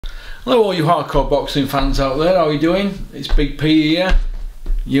Hello all you hardcore boxing fans out there, how are you doing? It's Big P here.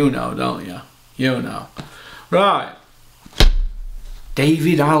 You know, don't you? You know. Right.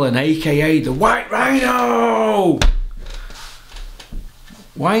 David Allen, aka the White Rhino!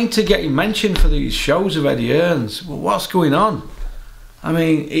 Why ain't he getting mentioned for these shows of Eddie Hearn's? Well, what's going on? I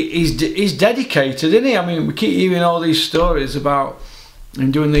mean, he's dedicated, isn't he? I mean, we keep hearing all these stories about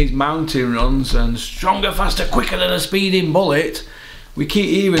him doing these mountain runs and stronger, faster, quicker than a speeding bullet. We keep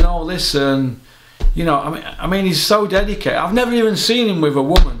hearing all this, and you know, I mean, he's so dedicated. I've never even seen him with a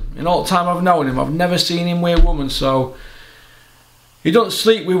woman. In all the time I've known him, I've never seen him with a woman. So he don't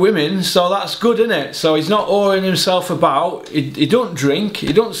sleep with women, so that's good, isn't it? So he's not whoring himself about. He don't drink,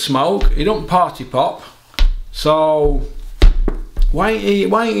 he don't smoke, he don't party pop. So why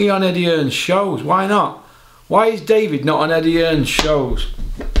ain't he on Eddie Hearn's shows? Why not? Why is David not on Eddie Hearn's shows?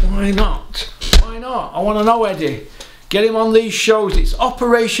 Why not? Why not? I want to know, Eddie. Get him on these shows. It's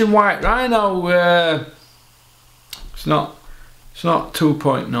Operation White Rhino. It's not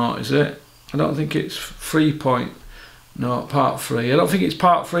 2.0, is it? I don't think it's 3.0, part 3. I don't think it's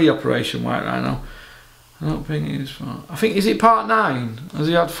part 3 Operation White Rhino. I don't think it is. I think, is it part 9? Has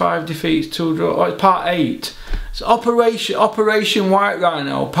he had 5 defeats, 2 draws? Oh, it's part 8. It's Operation White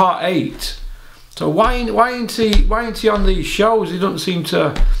Rhino, part 8. So why ain't he on these shows? He doesn't seem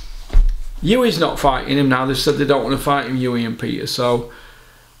to. Huey's not fighting him now. They said they don't want to fight him, Huey and Peter. So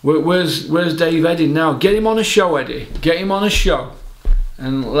where's Dave heading now? Get him on a show, Eddie. Get him on a show,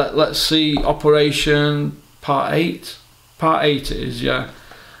 and let's see Operation Part 8. Part 8 it is, yeah.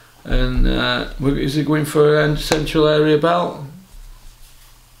 And is he going for a Central Area belt?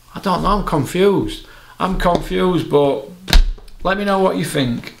 I don't know. I'm confused. I'm confused, but let me know what you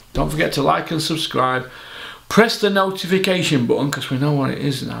think. Don't forget to like and subscribe. Press the notification button, because we know what it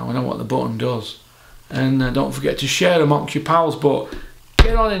is now. We know what the button does. And don't forget to share amongst your pals. But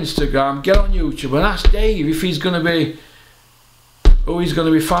get on Instagram, get on YouTube, and ask Dave if he's going to be, who he's going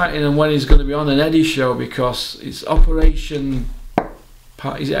to be fighting and when he's going to be on an Eddie show, because it's Operation,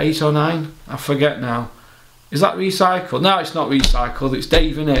 is it 8 or 9? I forget now. Is that recycled? No, it's not recycled. It's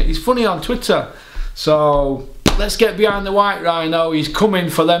Dave, innit? He's funny on Twitter. So let's get behind the White Rhino. He's coming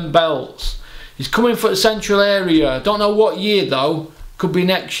for them belts. He's coming for the Central Area. Don't know what year though. Could be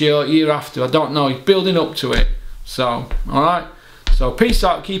next year or year after. I don't know. He's building up to it. So, alright. So peace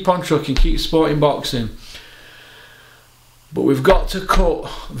out. Keep on trucking. Keep supporting boxing. But we've got to cut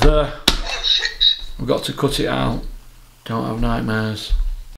the. We've got to cut it out. Don't have nightmares.